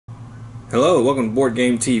Hello, welcome to Board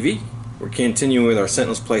Game TV. We're continuing with our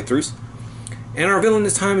Sentinels playthroughs. And our villain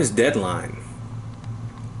this time is Deadline.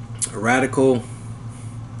 A radical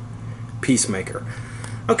peacemaker.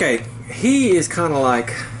 Okay, he is kind of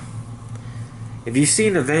like, if you've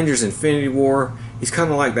seen Avengers Infinity War, he's kind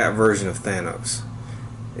of like that version of Thanos.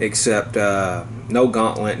 Except no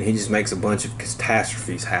gauntlet, and he just makes a bunch of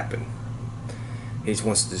catastrophes happen. He just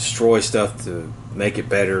wants to destroy stuff to make it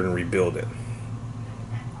better and rebuild it.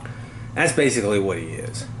 That's basically what he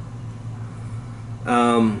is.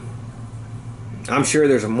 I'm sure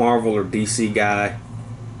there's a Marvel or DC guy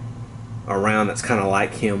around that's kind of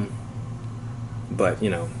like him, but you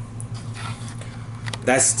know,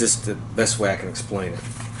 that's just the best way I can explain it.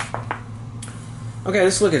 Okay,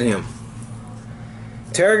 let's look at him.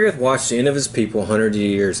 Tarragoth watched the end of his people 100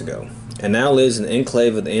 years ago, and now lives in the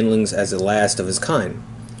enclave of the Endlings as the last of his kind.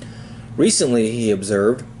 Recently, he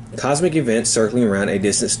observed cosmic events circling around a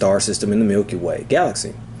distant star system in the Milky Way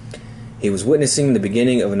galaxy. He was witnessing the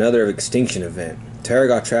beginning of another extinction event.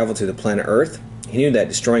 Tarragoth traveled to the planet Earth. He knew that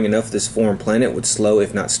destroying enough of this foreign planet would slow,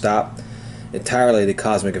 if not stop, entirely the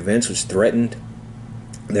cosmic events which threatened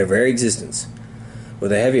their very existence.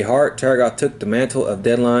 With a heavy heart, Tarragoth took the mantle of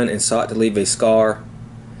Deadline and sought to leave a scar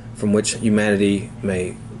from which humanity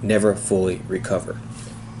may never fully recover.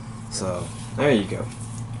 So, there you go.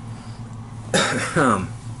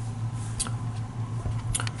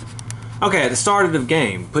 Okay, at the start of the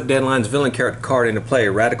game, put Deadline's villain character card into play,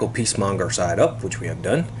 Radical Peacemonger side up, which we have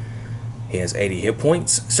done. He has 80 hit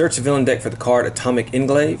points. Search the villain deck for the card Atomic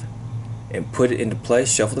Enclave and put it into play.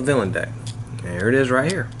 Shuffle the villain deck. There it is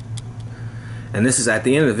right here. And this is at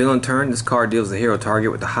the end of the villain turn. This card deals the hero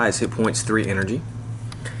target with the highest hit points 3 energy.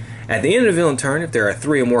 At the end of the villain turn, if there are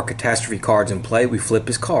 3 or more catastrophe cards in play, we flip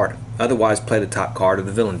his card. Otherwise, play the top card of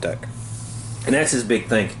the villain deck. And that's his big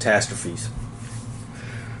thing, catastrophes.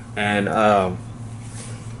 And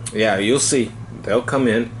yeah, you'll see they'll come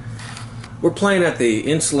in. We're playing at the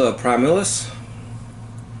Insula Primalis,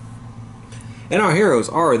 and our heroes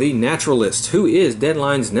are the Naturalist, who is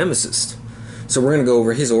Deadline's nemesis. So we're going to go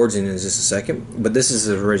over his origin in just a second, but this is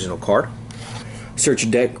his original card. Search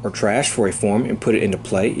your deck or trash for a form and put it into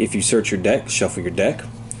play. If you search your deck, shuffle your deck.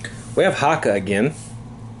 We have Haka again.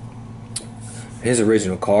 His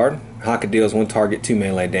original card. Haka deals 1 target 2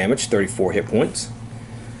 melee damage, 34 hit points.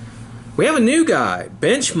 We have a new guy,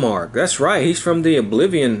 Benchmark. That's right, he's from the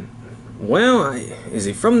Oblivion. Well, is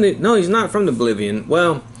he from the... No, he's not from the Oblivion.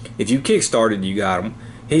 Well, if you kickstarted, you got him.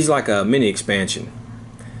 He's like a mini expansion.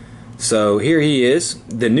 So here he is,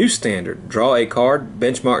 the new standard. Draw a card.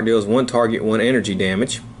 Benchmark deals 1 target, 1 energy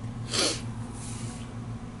damage.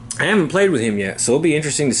 I haven't played with him yet, so it'll be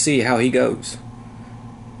interesting to see how he goes.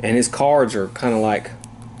 And his cards are kind of like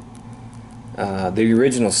the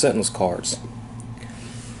original Sentinels cards.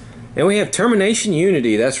 And we have Termination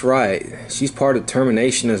Unity, that's right. She's part of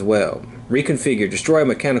Termination as well. Reconfigure, destroy a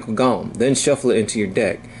mechanical golem, then shuffle it into your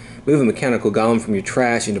deck. Move a mechanical golem from your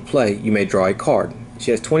trash into play, you may draw a card.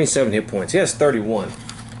 She has 27 hit points, he has 31.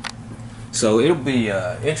 So it'll be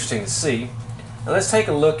interesting to see. Now let's take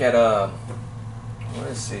a look at,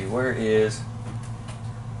 let's see, where is...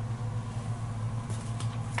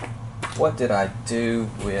 What did I do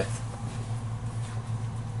with...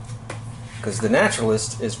 Because the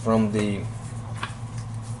Naturalist is from the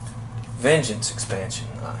Vengeance expansion.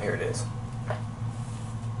 Here it is.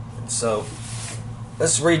 So,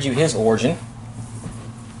 let's read you his origin.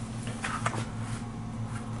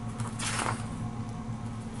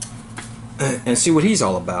 And see what he's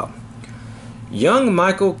all about. Young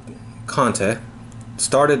Michael Conte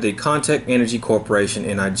started the Contact Energy Corporation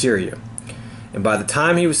in Nigeria. And by the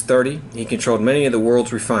time he was 30, he controlled many of the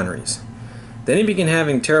world's refineries. Then he began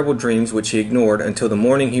having terrible dreams which he ignored until the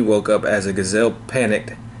morning he woke up as a gazelle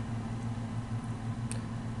panicked.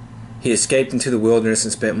 He escaped into the wilderness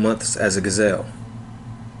and spent months as a gazelle.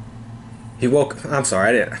 He woke... I'm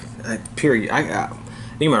sorry, I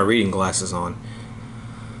need my reading glasses on.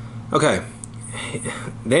 Okay.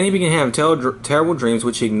 Then he began having terrible dreams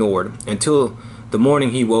which he ignored until the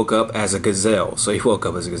morning he woke up as a gazelle. So he woke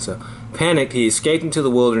up as a gazelle. Panicked, he escaped into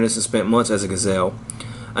the wilderness and spent months as a gazelle,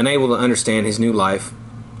 unable to understand his new life.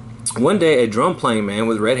 One day, a drum-playing man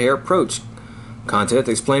with red hair approached Contact,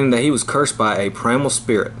 explaining that he was cursed by a primal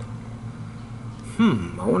spirit.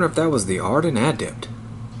 I wonder if that was the Ardent Adept.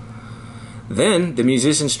 Then, the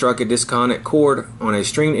musician struck a discordant chord on a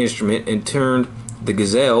stringed instrument and turned the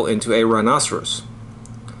gazelle into a rhinoceros.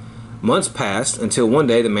 Months passed, until one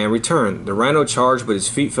day the man returned. The rhino charged, but his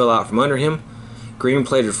feet fell out from under him.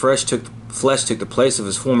 Green-plated flesh took the place of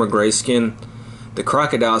his former gray skin. The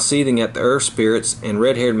crocodile seething at the earth spirits and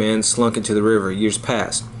red-haired men slunk into the river. Years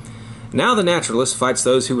passed. Now the naturalist fights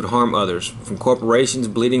those who would harm others, from corporations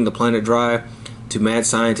bleeding the planet dry to mad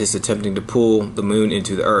scientists attempting to pull the moon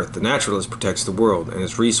into the earth. The naturalist protects the world and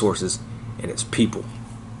its resources and its people.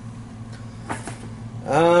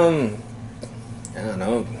 I don't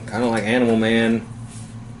know, kind of like Animal Man,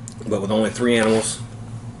 but with only 3 animals.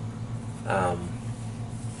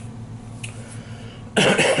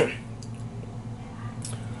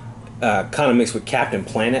 Kind of mixed with Captain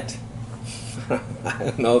Planet. I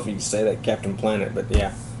don't know if you can say that, Captain Planet, but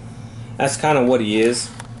yeah, that's kind of what he is.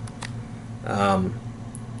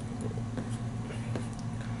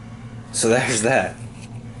 So there's that.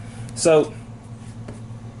 So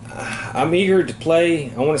I'm eager to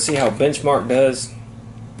play. I want to see how Benchmark does.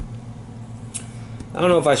 I don't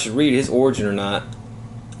know if I should read his origin or not.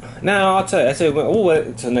 No, I'll tell you. We'll wait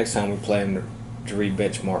until next time we play him to read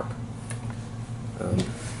Benchmark.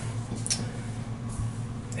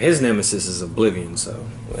 His nemesis is Oblivion, so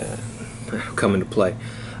come into play.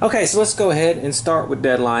 Okay, so let's go ahead and start with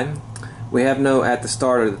Deadline. We have no at the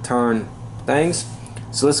start of the turn things,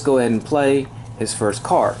 so let's go ahead and play his first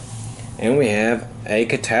card. And we have a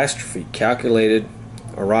catastrophe, calculated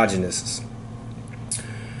erogenesis.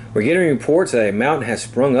 We're getting reports that a mountain has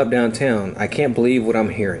sprung up downtown. I can't believe what I'm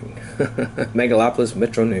hearing. Megalopolis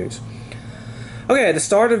Metro News. Okay, at the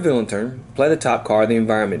start of the villain turn, play the top card of the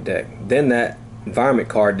environment deck. Then that environment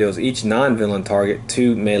card deals each non-villain target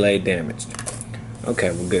 2 melee damage. Okay,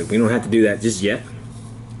 well good. We don't have to do that just yet.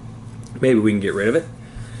 Maybe we can get rid of it.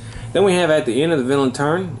 Then we have at the end of the villain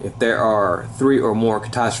turn, if there are 3 or more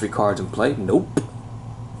catastrophe cards in play, nope.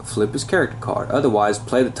 Flip his character card. Otherwise,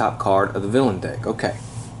 play the top card of the villain deck. Okay,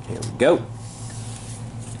 here we go.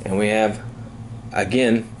 And we have,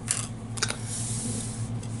 again,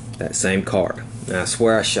 that same card. And I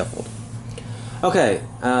swear I shuffled. Okay,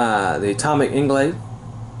 the Atomic Inglade.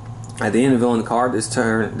 At the end of the villain card,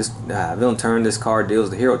 villain turn, this card deals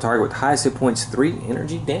the hero target with highest hit points 3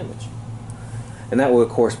 energy damage. And that will, of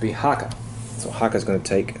course, be Haka. So Haka's going to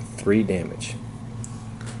take 3 damage.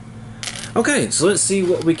 Okay, so let's see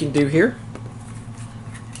what we can do here.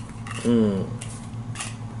 We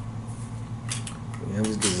have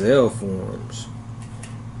his gazelle forms.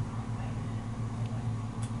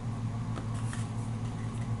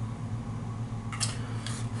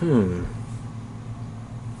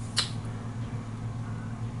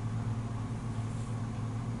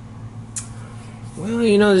 Well,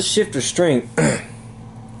 you know, the shifter strength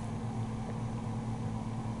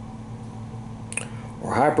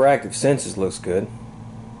or hyperactive senses looks good.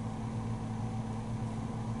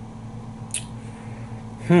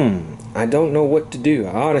 I don't know what to do.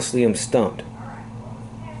 I honestly am stumped.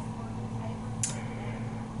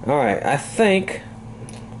 Alright, I think,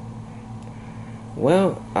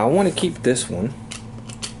 well, I want to keep this one.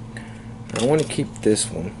 I want to keep this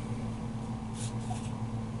one.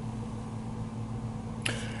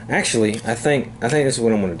 Actually, I think this is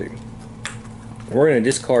what I'm going to do. We're going to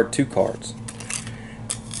discard 2 cards.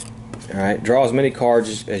 Alright, draw as many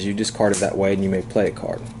cards as you discarded that way, and you may play a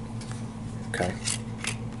card. Okay.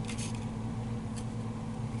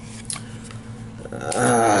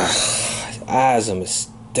 That was a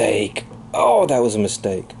mistake. Oh, that was a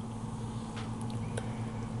mistake.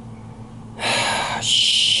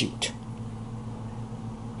 Shoot.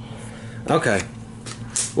 Okay.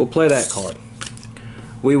 We'll play that card.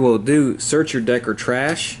 We will do search your deck or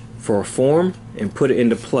trash for a form and put it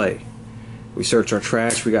into play. We search our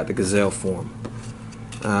trash, we got the gazelle form.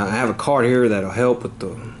 I have a card here that'll help with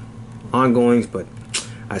the ongoings, but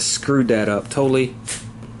I screwed that up totally.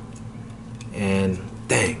 And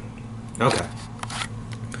dang. Okay.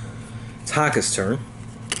 It's Haka's turn.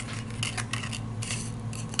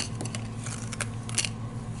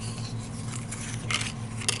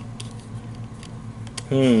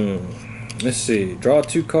 Let's see. Draw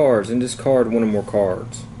 2 cards and discard 1 or more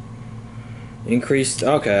cards. Increase.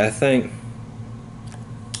 Okay, I think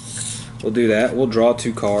we'll do that. We'll draw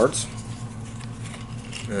 2 cards.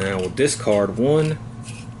 And we'll discard 1,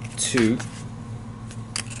 2.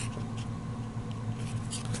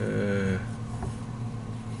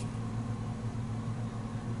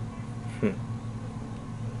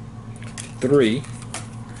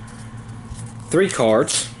 3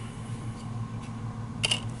 cards.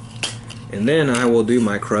 And then I will do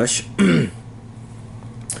my crush.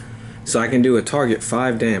 So I can do a target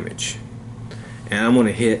 5 damage. And I'm going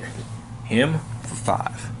to hit him for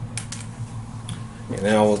 5. And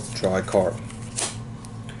then I will draw a card.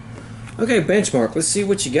 Okay, Benchmark, let's see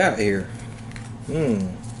what you got here.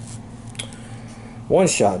 One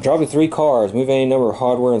shot. Draw 3 cards. Move any number of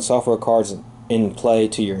hardware and software cards in play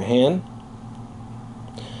to your hand.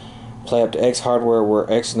 play up to X hardware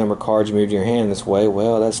where X is the number of cards you move to your hand this way.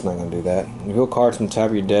 Well, that's not going to do that. Reveal cards from the top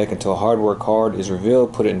of your deck until a hardware card is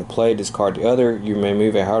revealed. Put it into play. Discard the other. You may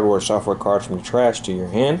move a hardware or software card from your trash to your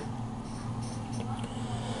hand.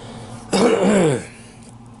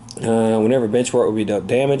 Whenever benchmark will be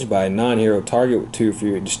damaged by a non-hero target, with 2 if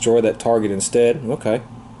you destroy that target instead. Okay.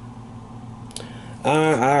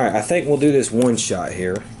 Alright, I think we'll do this one shot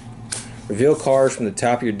here. Reveal cards from the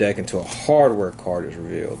top of your deck until a hardware card is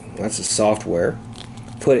revealed. That's a software.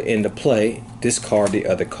 Put it into play. Discard the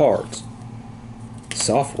other cards.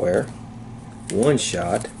 Software. One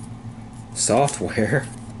shot. Software.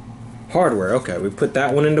 Hardware. Okay, we put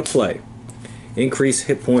that one into play. Increase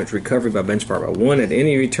hit points recovery by benchmark by 1. At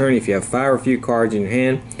any return, if you have 5 or fewer cards in your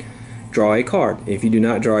hand, draw a card. If you do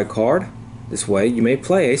not draw a card this way, you may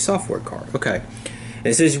play a software card. Okay. And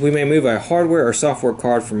it says we may move a hardware or software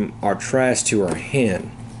card from our trash to our hand.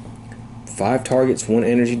 5 targets, 1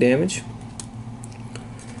 energy damage.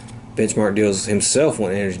 Benchmark deals himself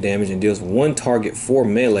 1 energy damage and deals 1 target 4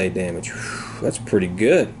 melee damage. Whew, that's pretty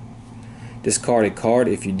good. Discard a card.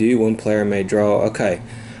 If you do, 1 player may draw. Okay.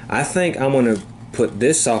 I think I'm going to put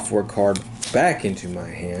this software card back into my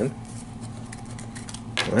hand.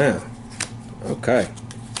 Wow. Okay.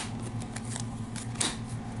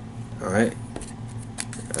 Alright.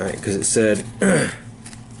 Alright, because it said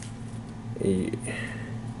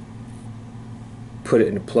put it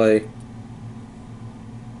into play.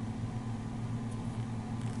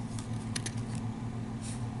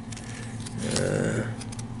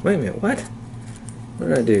 Wait a minute, what? What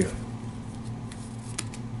did I do?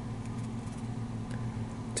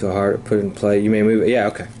 To hard put it in play. You may move it. Yeah,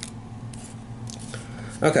 okay.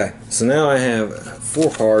 Okay, so now I have 4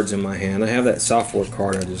 cards in my hand. I have that software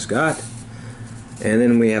card I just got. And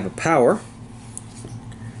then we have a power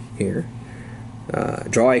here.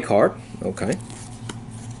 Draw a card. Okay.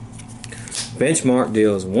 Benchmark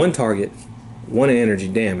deals 1 target, 1 energy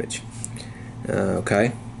damage.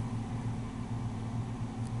 Okay.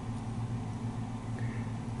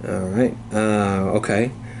 Alright.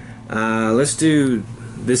 Okay. Let's do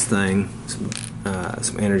this thing.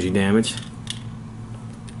 Some energy damage.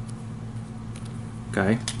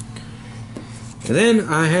 Okay. And then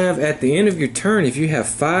I have at the end of your turn, if you have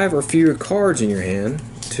 5 or fewer cards in your hand,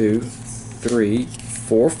 2, 3,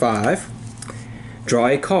 4, 5, draw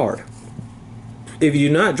a card. If you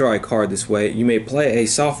do not draw a card this way, you may play a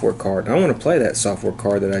software card. I want to play that software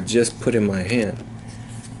card that I just put in my hand.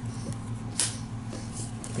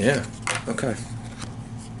 Yeah, okay.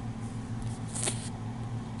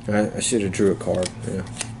 I should have drew a card, yeah.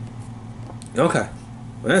 Okay,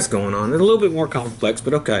 well, that's going on. It's a little bit more complex,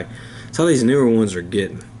 but okay. That's how these newer ones are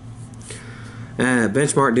getting.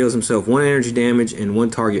 Benchmark deals himself 1 energy damage and 1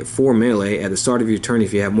 target 4 melee. At the start of your turn,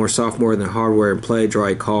 if you have more software than hardware in play, draw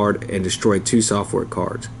a card and destroy 2 software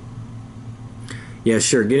cards. Yeah,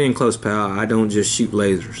 sure, get in close, pal. I don't just shoot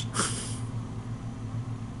lasers.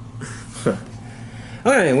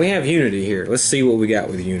 Okay, we have Unity here. Let's see what we got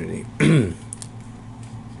with Unity.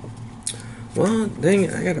 Well, dang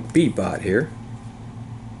it, I got a B-bot here.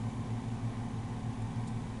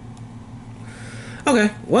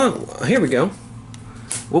 Okay, well, here we go.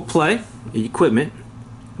 We'll play equipment,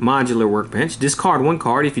 modular workbench. Discard 1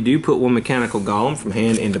 card. If you do, put 1 mechanical golem from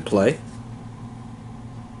hand into play.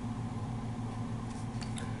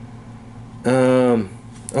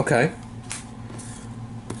 Okay.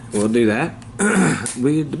 We'll do that.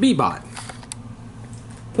 With the B-bot.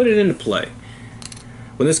 Put it into play.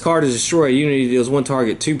 When this card is destroyed, Unity deals 1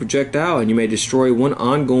 target 2 projectile, and you may destroy 1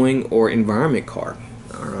 ongoing or environment card.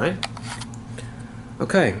 Alright.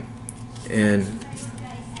 Okay. And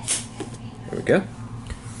there we go.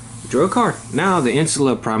 Draw a card. Now the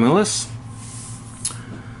Insula Primalis.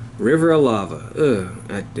 River of Lava.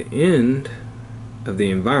 At the end of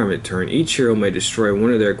the environment turn, each hero may destroy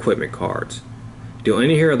 1 of their equipment cards. Deal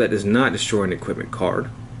any hero that does not destroy an equipment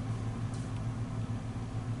card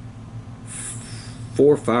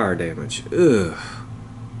 4 fire damage.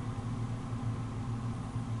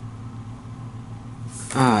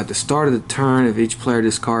 At the start of the turn, if each player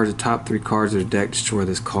discards the top 3 cards of their deck, destroy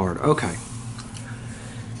this card. Okay.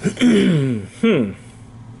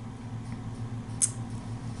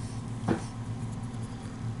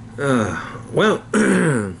 Well,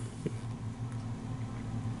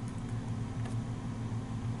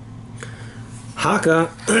 Haka,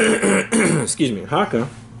 excuse me, Haka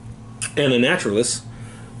and the Naturalists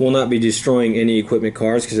will not be destroying any equipment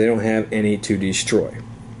cards because they don't have any to destroy.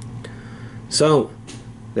 So,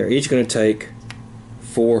 they're each going to take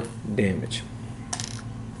 4 damage.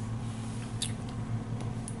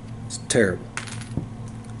 It's terrible.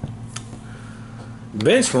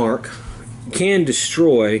 Benchmark can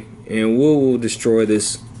destroy, and will destroy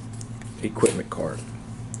this equipment card.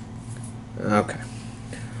 Okay.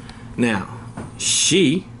 Now,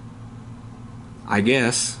 she, I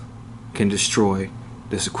guess, can destroy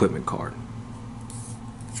this equipment card.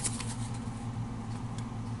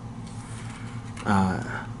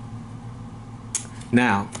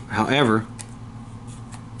 Now, however,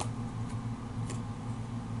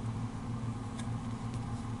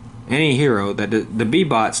 any hero that the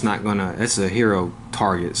B-bot's not gonna, it's a hero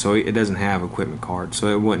target, so it doesn't have equipment card, so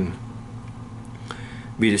it wouldn't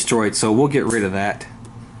be destroyed. So we'll get rid of that,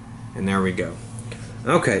 and there we go.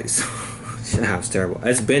 Okay, so that was terrible.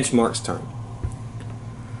 That's Benchmark's turn.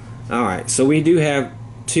 Alright, so we do have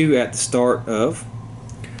two at the start of.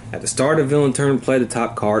 At the start of villain turn, play the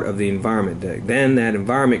top card of the environment deck. Then that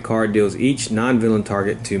environment card deals each non-villain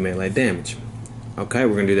target 2 melee damage. Okay,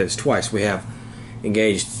 we're going to do this twice. We have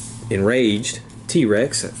enraged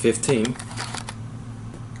T-Rex at 15.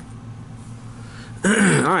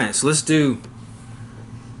 Alright, so let's do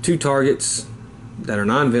 2 targets that are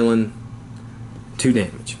non-villain, 2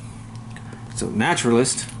 damage. So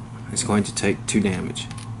Naturalist is going to take 2 damage.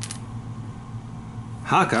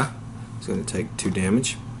 Haka is going to take 2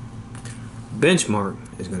 damage. Benchmark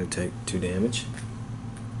is going to take 2 damage.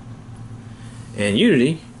 And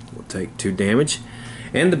Unity will take 2 damage.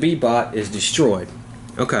 And the B-bot is destroyed.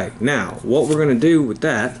 Okay, now what we're going to do with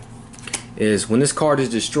that is when this card is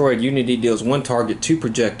destroyed, Unity deals 1 target 2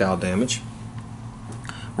 projectile damage.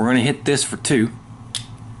 We're going to hit this for 2.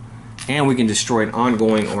 And we can destroy an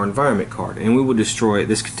ongoing or environment card. And we will destroy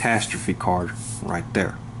this catastrophe card right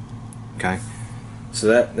there. Okay? So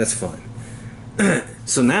that's fine.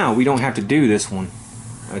 So now we don't have to do this one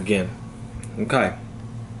again. Okay.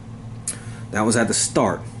 That was at the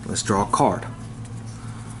start. Let's draw a card.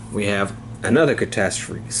 We have another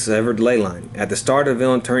catastrophe, Severed Leyline. At the start of the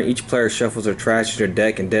villain turn, each player shuffles or trashes their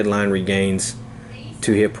deck and Deadline regains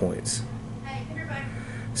 2 hit points.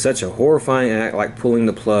 Such a horrifying act, like pulling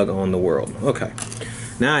the plug on the world. Okay.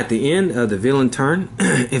 Now at the end of the villain turn,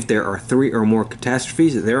 if there are 3 or more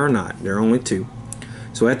catastrophes, there are not. There are only 2.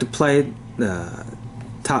 So we have to play the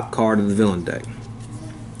top card of the villain deck.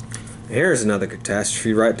 Here's another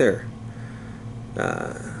catastrophe right there.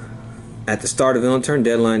 At the start of villain turn,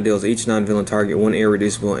 Deadline deals each non-villain target 1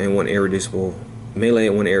 irreducible and 1 irreducible melee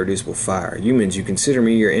and 1 irreducible fire. Humans, you consider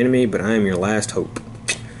me your enemy, but I am your last hope.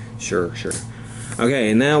 Sure.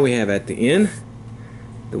 Okay, and now we have at the end,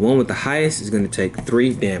 the one with the highest is going to take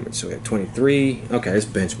 3 damage. So we have 23. Okay, it's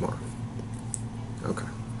Benchmark. Okay.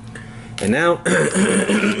 And now,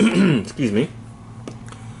 excuse me,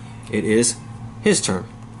 it is his turn.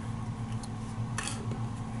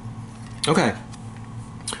 Okay.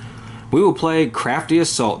 We will play Crafty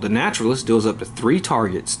Assault. The Naturalist deals up to 3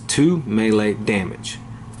 targets 2 melee damage.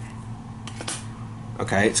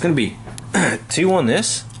 Okay, it's going to be 2 on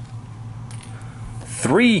this,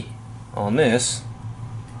 3 on this,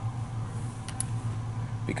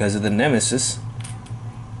 because of the Nemesis,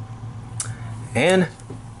 and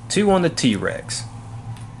 2 on the T-Rex.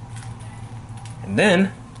 And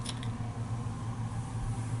then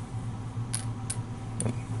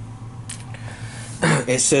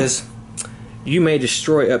it says you may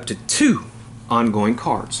destroy up to 2 ongoing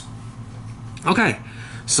cards. Okay,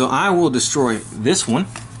 so I will destroy this one.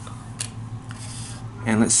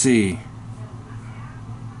 And let's see.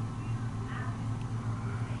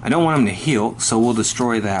 I don't want him to heal, so we'll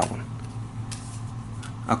destroy that one.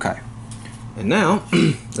 Okay. And now,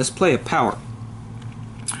 let's play a power.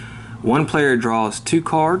 1 player draws 2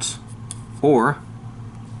 cards, or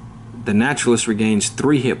the Naturalist regains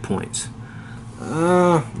 3 hit points.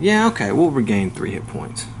 Yeah, okay, we'll regain 3 hit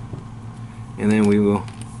points. And then we will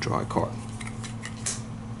draw a card.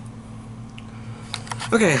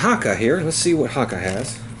 Okay, Haka here. Let's see what Haka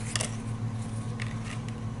has.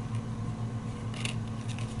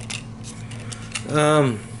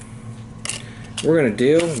 We're going to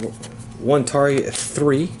deal 1 target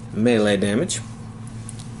 3 melee damage.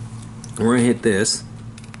 We're going to hit this.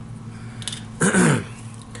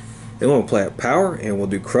 Then we'll play a power and we'll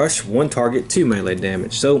do crush 1 target 2 melee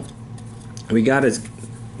damage. So we got his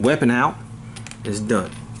weapon out. It's done.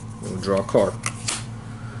 We'll draw a card.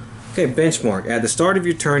 Okay, Benchmark. At the start of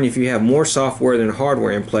your turn, if you have more software than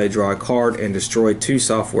hardware in play, draw a card and destroy 2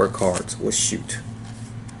 software cards. Well, shoot.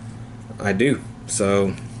 I do.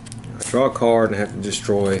 So I draw a card and I have to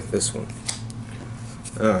destroy this one.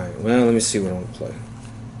 Alright, well, let me see what I want to play.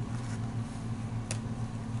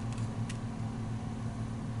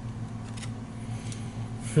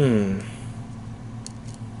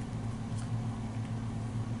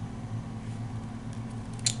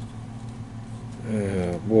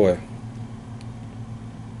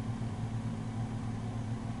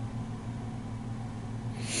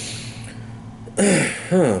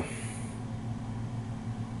 Huh.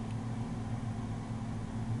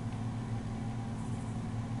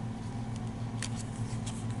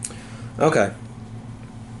 Okay.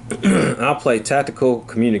 I'll play Tactical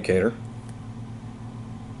Communicator.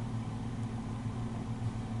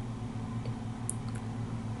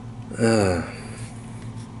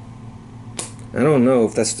 I don't know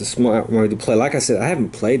if that's the smart way to play. Like I said, I haven't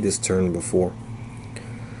played this turn before.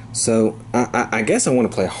 So, I guess I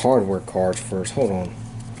want to play hardware cards first. Hold on.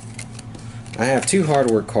 I have 2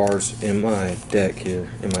 hardware cards in my deck here,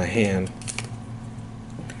 in my hand.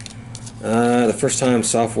 The first time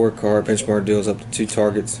software card, benchmark deals up to 2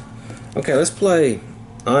 targets. Okay, let's play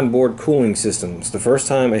onboard cooling systems. The first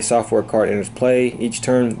time a software card enters play, each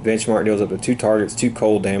turn, benchmark deals up to 2 targets, 2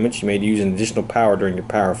 cold damage. You may use an additional power during your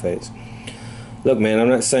power phase. Look, man, I'm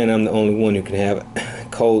not saying I'm the only one who can have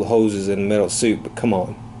cold hoses and a metal suit, but come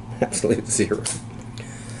on. Absolute 0.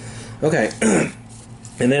 Okay,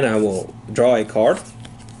 and then I will draw a card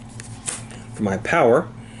for my power,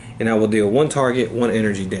 and I will deal 1 target, 1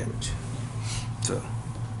 energy damage. So,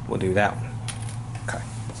 we'll do that one. Okay.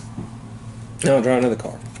 Now I'll draw another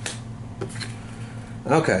card.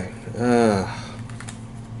 Okay.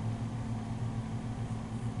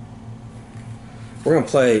 We're going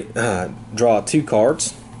to play, draw 2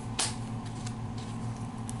 cards.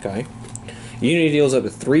 Okay. Unity deals up to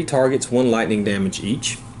 3 targets, 1 lightning damage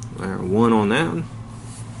each. 1 on that one.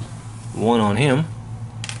 1 on him.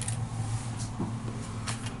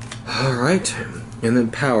 Alright. And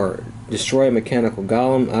then power. Destroy a mechanical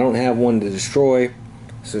golem. I don't have one to destroy,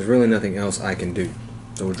 so there's really nothing else I can do.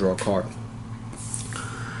 So we'll draw a card.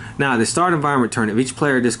 Now, at the start environment turn, if each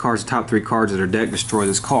player discards the top 3 cards of their deck, destroy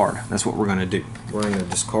this card. That's what we're going to do. We're going to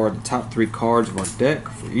discard the top 3 cards of our deck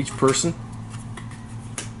for each person.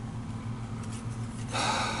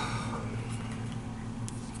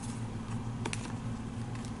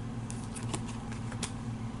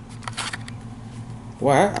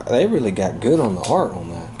 Wow, they really got good on the art on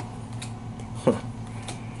that. Huh.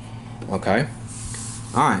 Okay.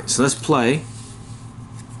 Alright, so let's play.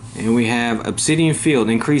 And we have Obsidian Field.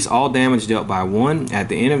 Increase all damage dealt by 1. At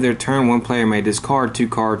the end of their turn, 1 player may discard 2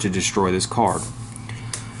 cards to destroy this card.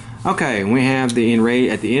 Okay, we have the Enrage.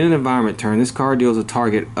 At the end of the environment turn, this card deals a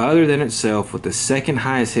target other than itself with the second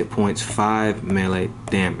highest hit points 5 melee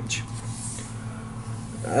damage.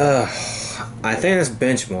 I think that's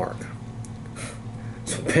benchmark.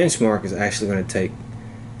 So benchmark is actually going to take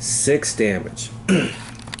 6 damage.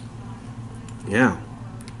 Yeah.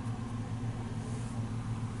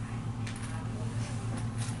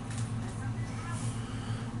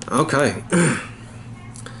 Okay.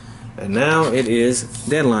 And now it is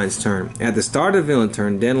Deadline's turn. At the start of the villain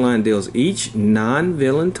turn, Deadline deals each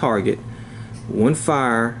non-villain target 1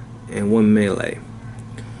 fire and 1 melee.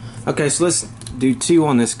 Okay, so let's do 2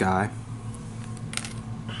 on this guy.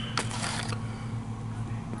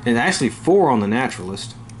 And actually 4 on the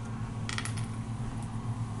Naturalist.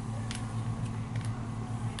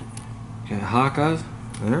 Okay, Hawkeyes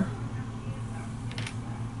there.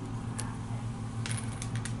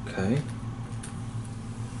 Okay.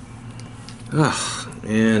 Ugh,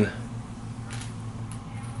 and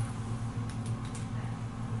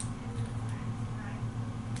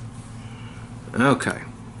okay.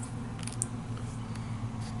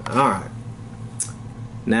 Alright.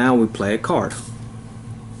 Now we play a card.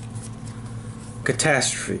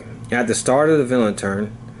 Catastrophe. At the start of the villain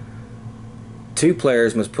turn, 2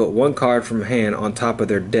 players must put 1 card from hand on top of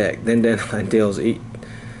their deck. Then Deadline deals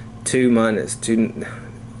 2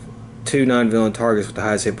 non-villain targets with the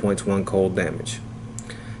highest hit points 1 cold damage.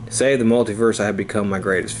 To save the multiverse, I have become my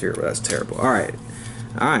greatest fear, but that's terrible. Alright.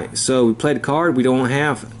 Alright, so we played a card. We don't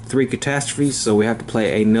have 3 catastrophes, so we have to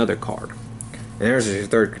play another card. And there's your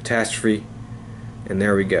 3rd catastrophe. And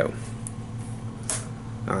there we go.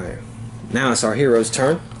 Alright. Now it's our hero's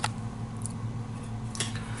turn.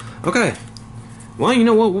 Okay. Well, you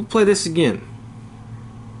know what? We'll play this again.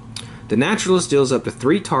 The Naturalist deals up to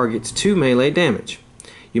 3 targets, 2 melee damage.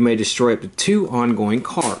 You may destroy up to 2 ongoing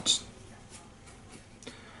cards.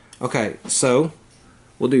 Okay, so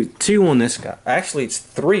we'll do 2 on this guy. Actually, it's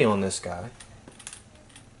 3 on this guy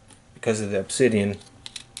because of the Obsidian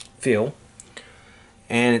Field.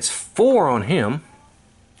 And it's 4 on him.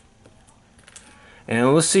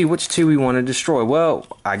 And let's see which 2 we want to destroy. Well,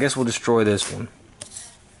 I guess we'll destroy this one.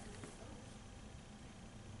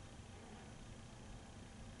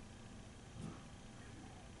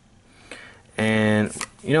 And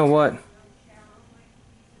you know what?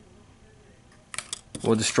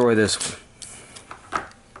 We'll destroy this one.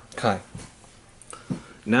 Okay.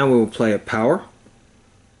 Now we will play a power.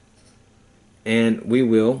 And we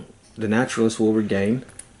will the naturalist will regain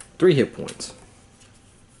 3 hit points.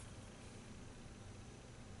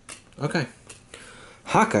 Okay.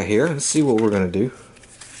 Haka here. Let's see what we're going to do.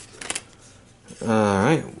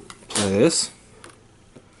 Alright. Play this.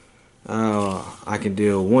 I can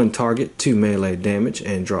deal 1 target, 2 melee damage,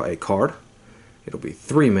 and draw a card. It'll be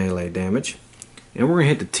 3 melee damage. And we're going to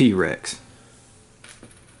hit the T-Rex.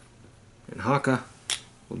 And Haka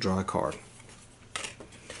will draw a card.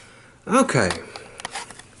 Okay.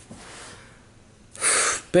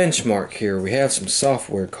 Benchmark here. We have some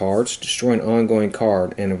software cards. Destroy an ongoing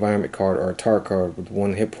card, an environment card, or a target card with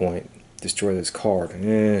 1 hit point. Destroy this card.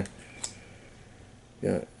 Yeah.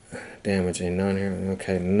 Damage a non-hero.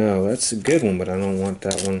 Okay, no, that's a good one, but I don't want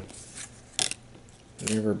that one.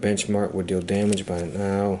 Never benchmark would deal damage by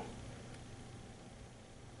now.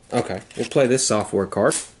 Okay, we'll play this software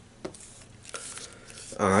card.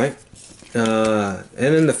 Alright. And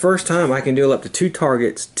then the first time I can deal up to 2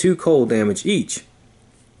 targets, 2 cold damage each.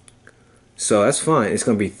 So that's fine. It's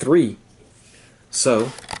going to be 3.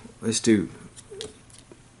 So let's do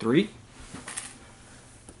 3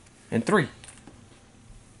 and 3.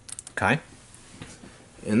 Okay.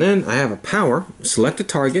 And then I have a power. Select a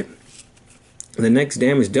target. The next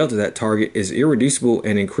damage dealt to that target is irreducible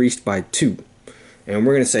and increased by 2. And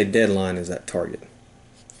we're going to say deadline is that target.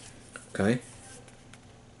 Okay.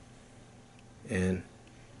 And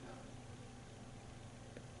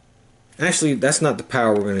actually, that's not the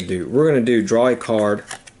power we're going to do. We're going to do draw a card,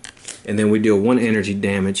 and then we deal 1 energy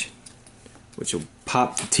damage, which will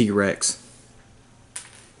pop the T-Rex.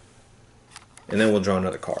 And then we'll draw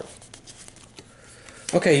another card.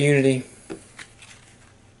 Okay, Unity.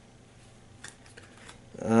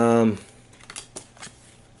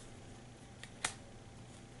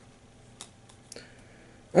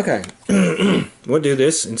 Okay. We'll do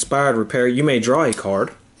this. Inspired Repair. You may draw a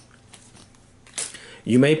card.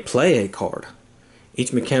 You may play a card.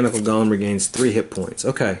 Each mechanical golem regains 3 hit points.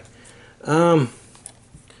 Okay. I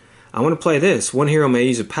want to play this. 1 hero may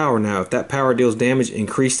use a power now. If that power deals damage,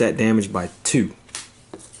 increase that damage by 2.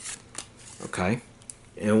 Okay.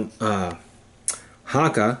 And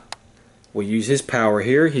Haka will use his power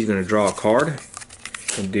here. He's going to draw a card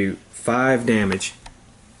and do 5 damage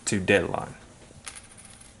to Deadline.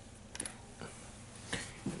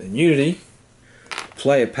 Then Unity,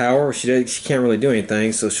 play a power. She can't really do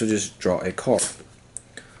anything, so she'll just draw a card.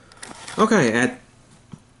 Okay,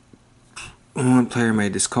 one player may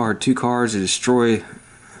discard 2 cards to destroy.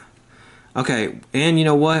 Okay, and you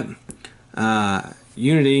know what?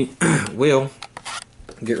 Unity will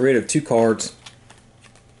get rid of 2 cards.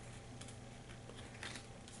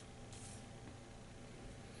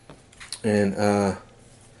 And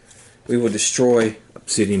we will destroy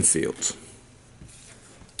Obsidian Fields.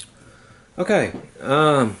 Okay,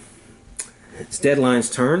 it's Deadline's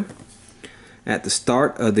turn. At the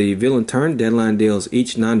start of the villain turn, Deadline deals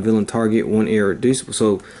each non-villain target 1 irreducible.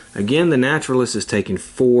 So again, the Naturalist is taking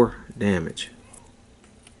 4 damage.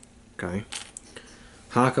 Okay.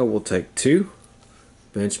 Haka will take 2.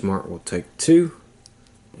 Benchmark will take 2.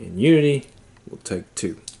 And Unity will take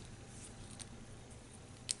 2.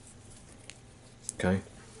 Okay.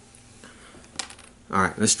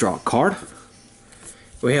 Alright, let's draw a card.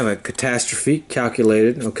 We have a catastrophe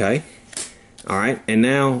calculated. Okay. Alright, and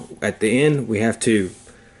now at the end we have to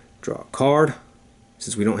draw a card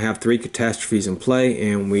since we don't have 3 catastrophes in play,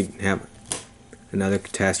 and we have another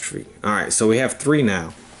catastrophe. Alright, so we have 3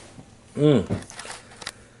 now.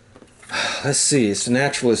 Let's see, it's the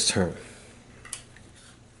Naturalist's turn.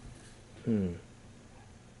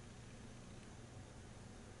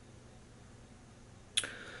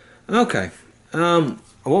 Okay.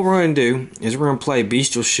 What we're going to do is we're going to play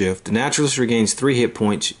Bestial Shift. The Naturalist regains 3 hit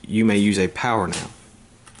points. You may use a power now.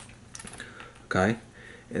 Okay.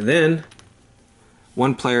 And then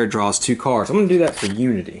one player draws 2 cards. I'm going to do that for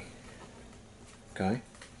Unity. Okay.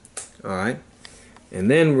 Alright.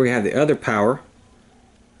 And then we have the other power.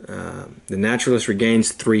 The Naturalist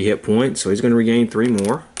regains 3 hit points, so he's going to regain 3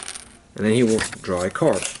 more. And then he will draw a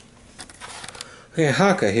card. Okay,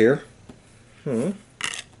 Haka here.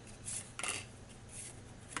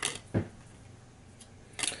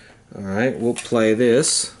 Alright, we'll play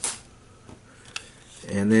this.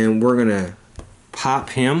 And then we're going to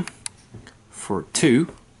pop him for 2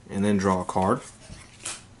 and then draw a card.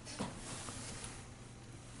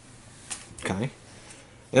 Okay.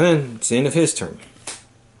 And then it's the end of his turn.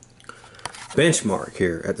 Benchmark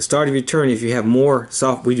here. At the start of your turn, if you have more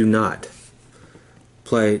we do not.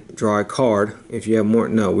 Draw a card. If you have more,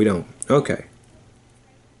 no, we don't. Okay.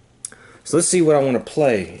 So let's see what I want to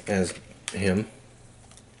play as him.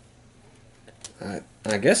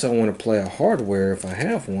 I guess I want to play a hardware if I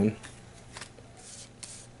have one.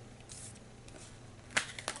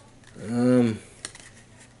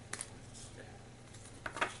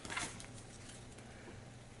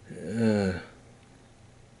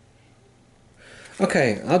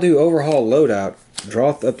 Okay, I'll do overhaul loadout. Draw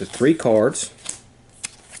up to 3 cards.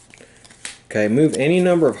 Okay, move any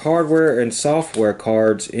number of hardware and software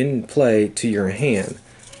cards in play to your hand.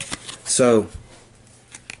 So,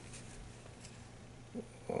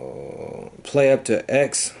 play up to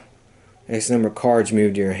X number of cards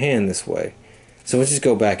moved to your hand this way. So let's just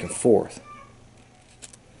go back and forth.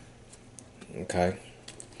 Okay,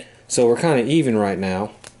 so we're kind of even right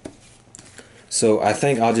now. So I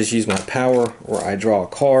think I'll just use my power where I draw a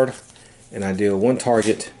card and I deal 1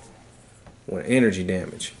 target 1 energy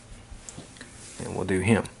damage. And we'll do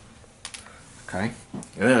him. Okay,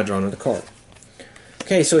 and then I draw another card.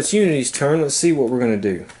 Okay, so it's Unity's turn. Let's see what we're going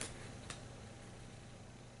to do.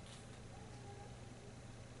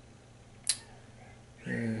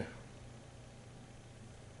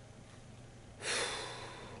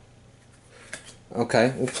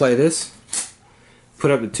 Okay, we'll play this.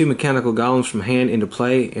 Put up the 2 mechanical golems from hand into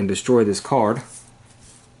play and destroy this card.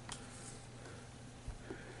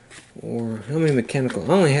 Or how many mechanical?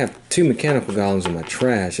 I only have 2 mechanical golems in my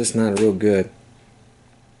trash. That's not real good.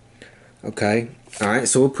 Okay, alright,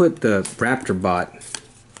 so we'll put the raptor bot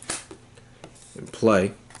in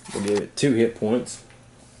play. We'll give it 2 hit points.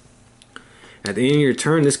 At the end of your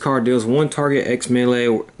turn, this card deals 1 target X melee,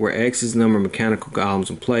 where X is the number of mechanical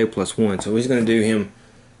golems in play plus 1. So he's going to do him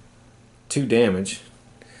 2 damage,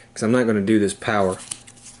 because I'm not going to do this power.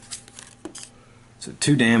 So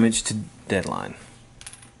 2 damage to Deadline.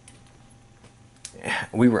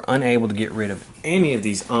 We were unable to get rid of any of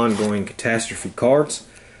these ongoing catastrophe cards.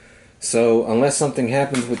 So unless something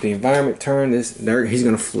happens with the environment turn, he's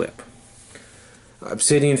going to flip.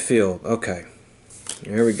 Obsidian Field. Okay,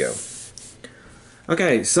 there we go.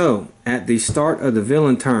 Okay, so at the start of the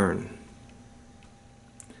villain turn,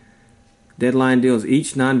 Deadline deals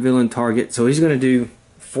each non-villain target. So he's going to do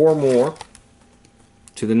 4 more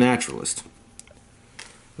to the Naturalist.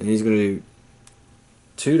 And he's going to do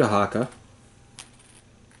 2 to Haka,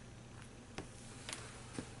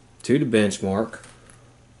 2 to Benchmark,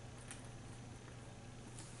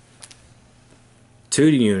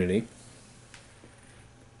 2 to Unity.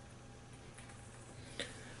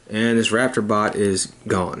 And this raptor bot is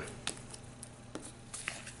gone.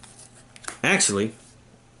 Actually,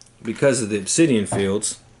 because of the obsidian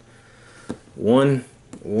fields, 1,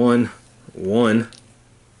 1, 1,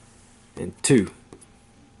 and 2.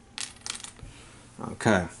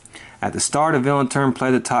 Okay. At the start of villain turn,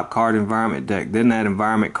 play the top card environment deck. Then that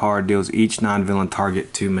environment card deals each non-villain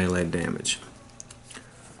target 2 melee damage.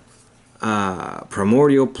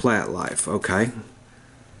 Primordial Plat Life. Okay.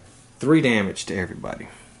 3 damage to everybody.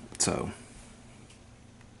 So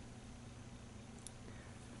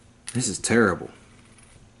this is terrible.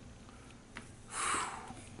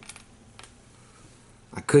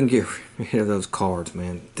 I couldn't get rid of those cards,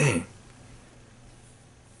 man. Dang.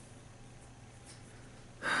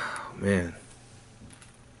 Oh, man.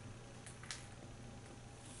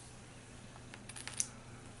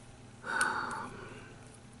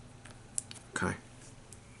 Okay.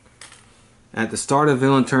 At the start of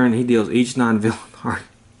villain turn, he deals each non-villain target.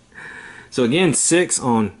 So again, 6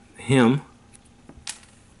 on him,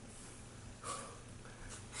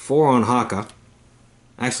 4 on Haka,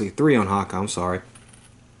 actually 3 on Haka, I'm sorry,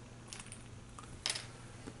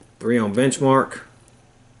 3 on Benchmark,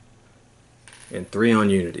 and 3 on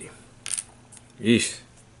Unity. Yeesh.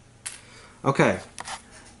 Okay,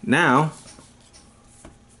 now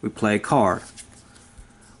we play a card.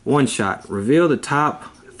 1 shot, reveal the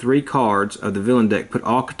top 3 cards of the villain deck, put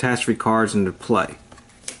all catastrophe cards into play.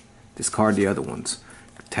 Discard the other ones.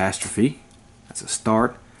 Catastrophe, that's a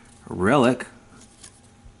start, a relic,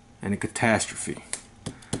 and a catastrophe.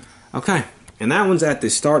 Okay, and that one's at the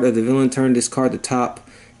start of the villain turn. Discard the top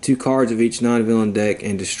 2 cards of each non-villain deck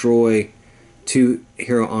and destroy 2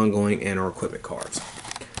 hero ongoing and or equipment cards.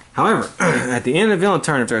 However, at the end of the villain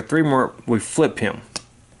turn, if there are 3 more, we flip him.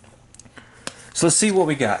 So let's see what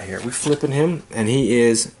we got here. We're flipping him, and he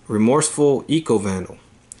is Remorseful Eco Vandal.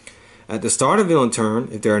 At the start of villain turn,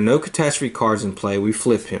 if there are no catastrophe cards in play, we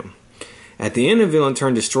flip him. At the end of villain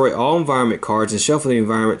turn, destroy all environment cards and shuffle the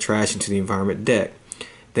environment trash into the environment deck.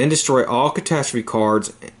 Then destroy all catastrophe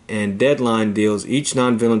cards, and Deadline deals each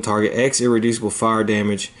non-villain target X irreducible fire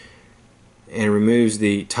damage and removes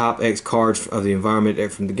the top X cards of the environment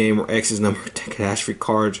deck from the game where X's number of catastrophe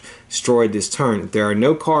cards destroyed this turn. If there are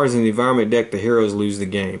no cards in the environment deck, the heroes lose the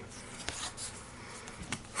game.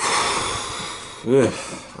 Ugh,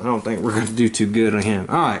 I don't think we're going to do too good on him.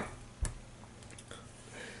 Alright.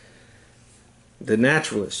 The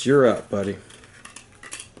Naturalist, you're up, buddy.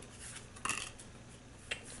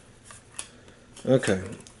 Okay,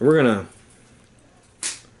 we're going to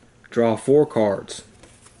Draw 4 cards.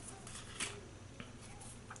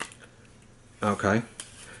 Okay.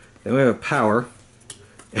 Then we have a power.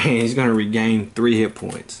 And he's going to regain 3 hit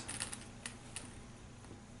points.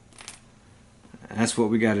 That's what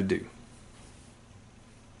we got to do.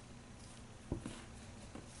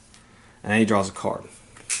 And he draws a card.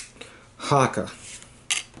 Haka.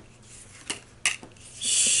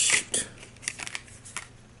 Shoot.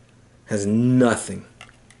 Has nothing.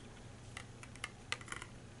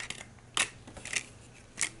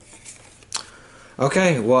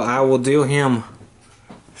 Okay, well, I will deal him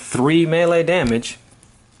 3 melee damage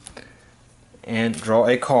and draw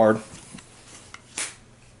a card.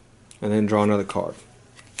 And then draw another card.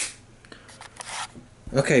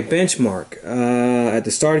 Okay, benchmark. At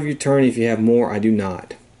the start of your turn, if you have more, I do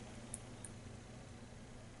not.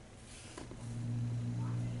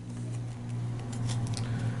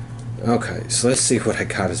 Okay, so let's see what I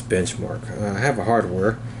got as benchmark. I have a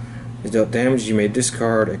hardware. Is dealt damage, you may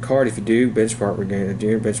discard a card. If you do, benchmark regain a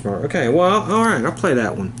benchmark. Okay, well, alright, I'll play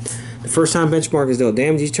that one. The first time benchmark is dealt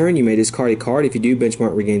damage each turn, you may discard a card. If you do,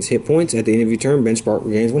 benchmark regains hit points. At the end of your turn, benchmark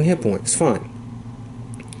regains 1 hit point. It's fine.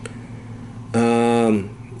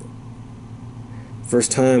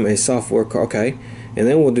 First time a software card. Okay, and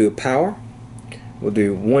then we'll do a power. We'll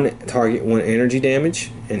do 1 target, 1 energy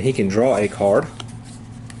damage, and he can draw a card.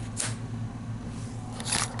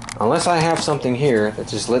 Unless I have something here that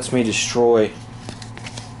just lets me destroy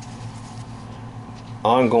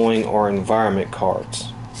ongoing or environment cards.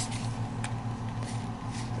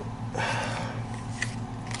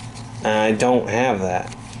 I don't have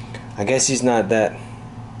that. I guess he's not that.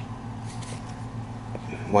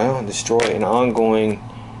 Well, destroy an ongoing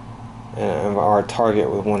or target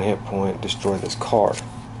with 1 hit point. Destroy this card.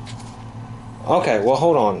 Okay, well,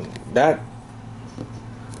 hold on.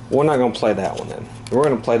 We're not going to play that one then. We're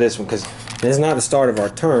going to play this one because it's not the start of our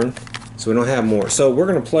turn, so we don't have more. So we're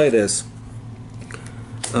going to play this.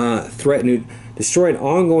 Threaten. Destroy an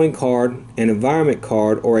ongoing card, an environment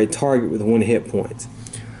card, or a target with 1 hit point.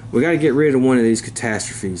 We got to get rid of one of these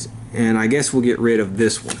catastrophes, and I guess we'll get rid of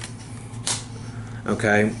this one.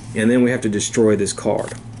 Okay, and then we have to destroy this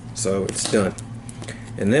card. So it's done.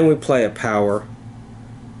 And then we play a power,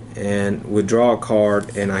 and we draw a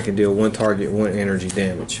card, and I can deal 1 target, 1 energy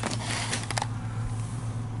damage.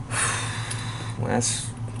 Well, that's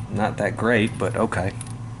not that great, but okay.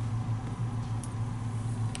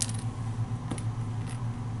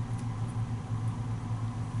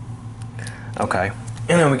 Okay,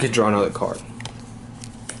 and then we could draw another card.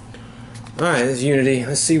 Alright, this is Unity.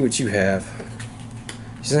 Let's see what you have.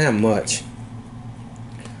 She doesn't have much.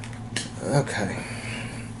 Okay.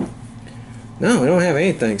 No, I don't have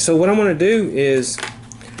anything. So what I'm going to do is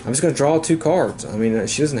I'm just going to draw 2 cards. I mean,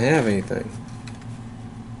 she doesn't have anything.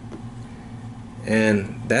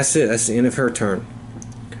 And that's it. That's the end of her turn.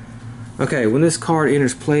 Okay, when this card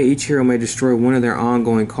enters play, each hero may destroy one of their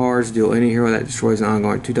ongoing cards. Deal any hero that destroys an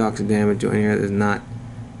ongoing 2 toxic damage. Deal any hero that does not.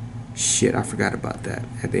 Shit, I forgot about that.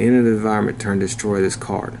 At the end of the environment turn, destroy this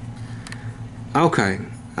card. Okay.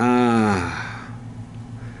 I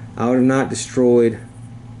would have not destroyed.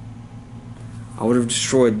 I would have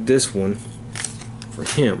destroyed this one for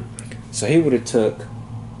him. So he would have took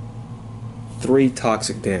 3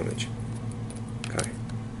 toxic damage. Okay.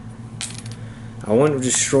 I wouldn't have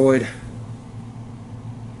destroyed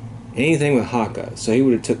anything with Haka. So he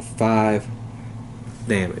would have took 5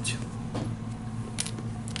 damage.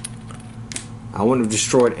 I wouldn't have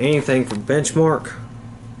destroyed anything for benchmark.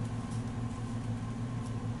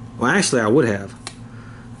 Well, actually, I would have.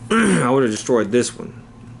 I would have destroyed this one.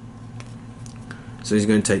 So he's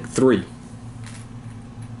going to take 3.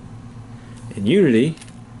 And Unity,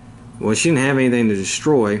 well, she didn't have anything to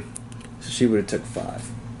destroy, so she would have took 5.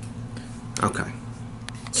 Okay.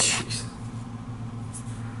 Jeez.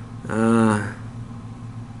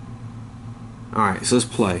 Alright, so let's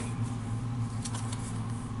play.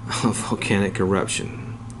 Volcanic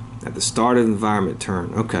eruption. At the start of the environment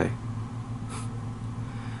turn. Okay.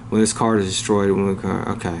 When this card is destroyed,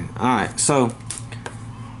 okay. Alright, so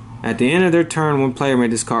at the end of their turn, one player may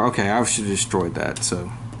discard. Okay, I should have destroyed that.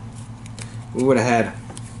 So we would have had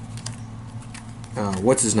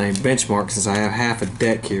what's his name? Benchmark, since I have half a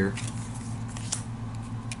deck here.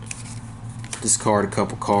 Discard a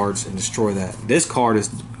couple cards and destroy that. This card is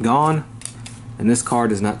gone, and this card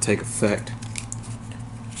does not take effect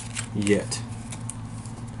yet.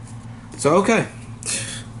 So okay.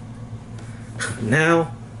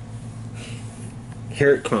 Now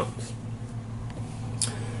here it comes.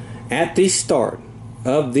 At the start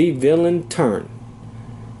of the villain turn,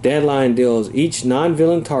 Deadline deals each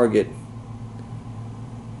non-villain target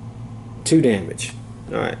 2 damage.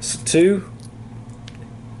 Alright, so 2,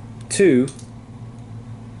 2,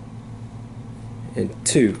 and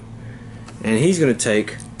 2. And he's going to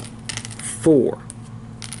take 4.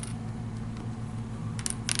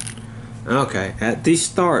 Okay, at the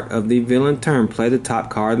start of the villain turn, play the top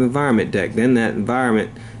card of the environment deck. Then that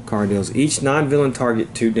environment card deals each non-villain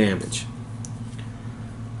target 2 damage.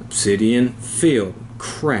 Obsidian Field.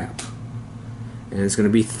 Crap. And it's going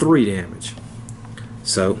to be 3 damage.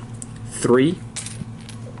 So, 3.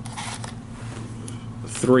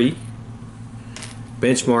 3.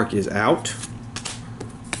 Benchmark is out.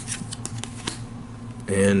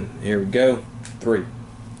 And here we go. 3.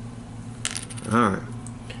 Alright.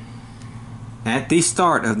 At the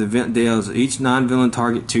start of the event deals each non-villain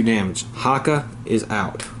target 2 damage. Haka is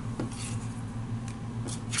out.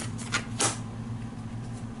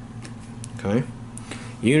 Okay.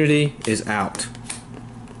 Unity is out.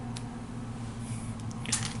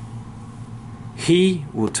 He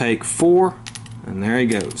will take 4, and there he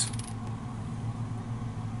goes.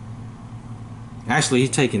 Actually, he's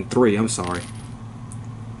taking 3. I'm sorry.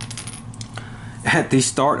 At the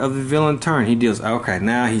start of the villain turn, he deals. Okay,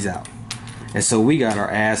 now he's out. And so we got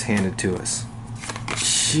our ass handed to us.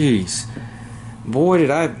 Jeez. Boy, did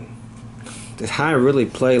I really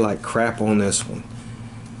play like crap on this one.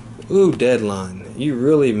 Ooh, Deadline. You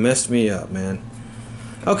really messed me up, man.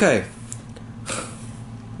 Okay.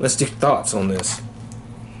 Let's do thoughts on this.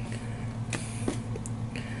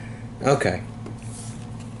 Okay.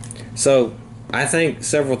 So, I think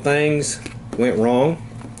several things went wrong.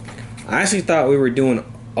 I actually thought we were doing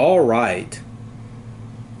alright,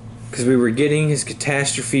 because we were getting his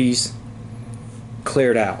catastrophes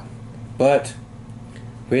cleared out. But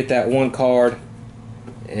we hit that one card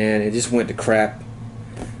and it just went to crap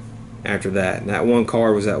after that. And that one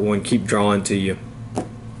card was that one, keep drawing till you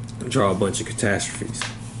draw a bunch of catastrophes.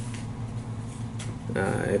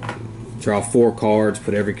 Draw 4 cards,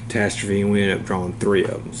 put every catastrophe, and we ended up drawing 3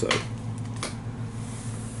 of them. So,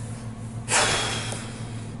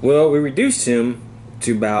 well, we reduced him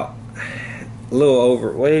to about a little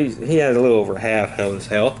over. Well, he had a little over half of his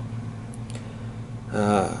health.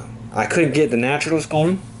 I couldn't get the naturalist on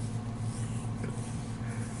him.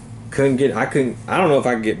 I don't know if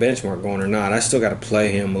I could get benchmark going or not. I still got to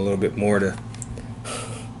play him a little bit more to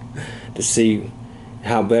see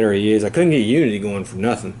how better he is. I couldn't get Unity going for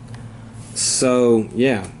nothing. So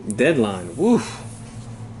yeah, Deadline. Woo.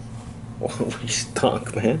 We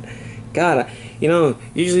stunk, man. God, usually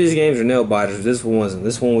these games are nail biters. This one wasn't.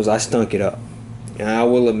 This one was, I stunk it up. And I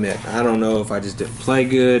will admit, I don't know if I just didn't play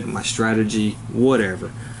good, my strategy,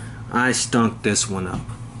 whatever. I stunk this one up.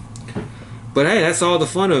 But hey, that's all the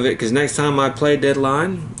fun of it, because next time I play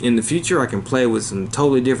Deadline in the future, I can play with some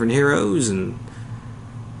totally different heroes and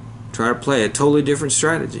try to play a totally different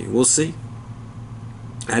strategy. We'll see.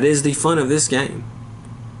 That is the fun of this game.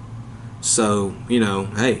 So,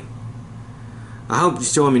 hey, I hope you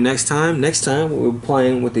join me next time. Next time we'll be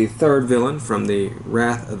playing with the 3rd villain from the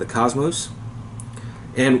Wrath of the Cosmos.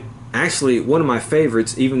 And actually, one of my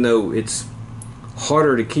favorites, even though it's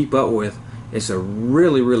harder to keep up with, it's a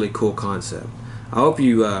really, really cool concept. I hope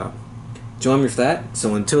you join me for that.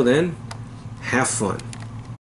 So until then, have fun.